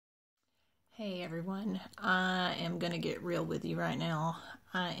Hey everyone, I am going to get real with you right now.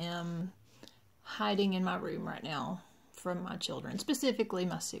 I am hiding in my room right now from my children, specifically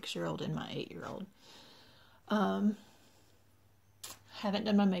my 6-year-old and my 8-year-old. Haven't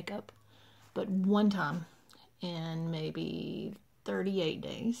done my makeup, but one time in maybe 38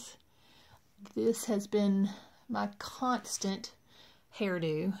 days. This has been my constant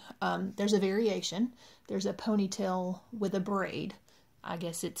hairdo. There's a variation. There's a ponytail with a braid. I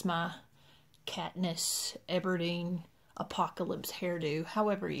guess it's my Katniss Everdeen apocalypse hairdo,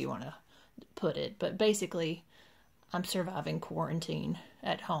 however you want to put it. But basically, I'm surviving quarantine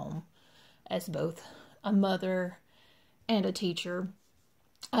at home as both a mother and a teacher.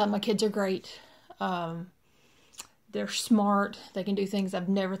 My kids are great. They're smart. They can do things I've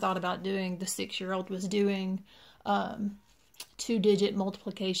never thought about doing. The 6-year-old was doing 2-digit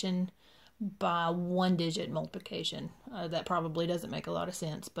multiplication by 1-digit multiplication. That probably doesn't make a lot of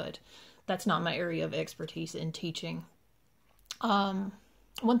sense, but that's not my area of expertise in teaching. One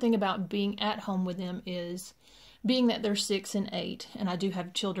thing about being at home with them is, being that they're 6 and 8, and I do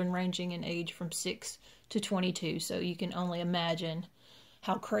have children ranging in age from 6 to 22, so you can only imagine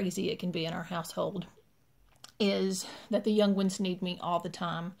how crazy it can be in our household, is that the young ones need me all the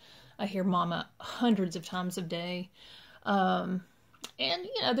time. I hear mama hundreds of times a day. And,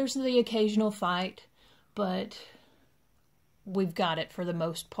 there's the occasional fight, but we've got it for the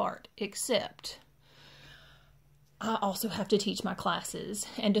most part, except I also have to teach my classes.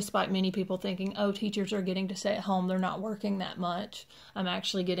 And despite many people thinking, oh, teachers are getting to stay at home, they're not working that much, I'm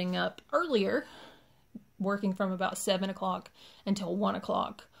actually getting up earlier, working from about 7 o'clock until 1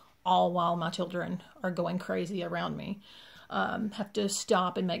 o'clock, all while my children are going crazy around me. Have to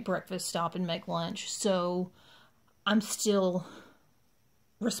stop and make breakfast, stop and make lunch. So I'm still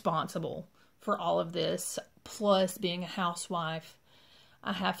responsible for all of this. Plus, being a housewife,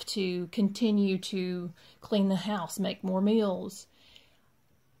 I have to continue to clean the house, make more meals.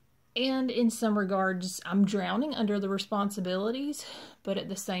 And in some regards, I'm drowning under the responsibilities, but at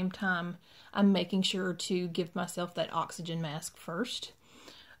the same time, I'm making sure to give myself that oxygen mask first.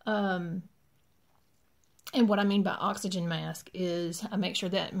 And what I mean by oxygen mask is I make sure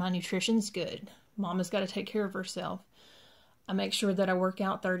that my nutrition's good. Mama's got to take care of herself. I make sure that I work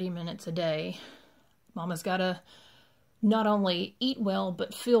out 30 minutes a day. Mama's got to not only eat well,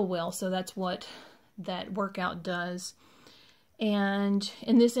 but feel well. So that's what that workout does. And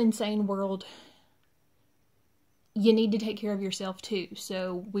in this insane world, you need to take care of yourself too.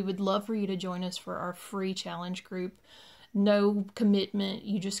 So we would love for you to join us for our free challenge group. No commitment.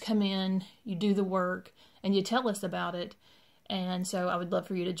 You just come in, you do the work, and you tell us about it. And so I would love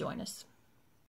for you to join us.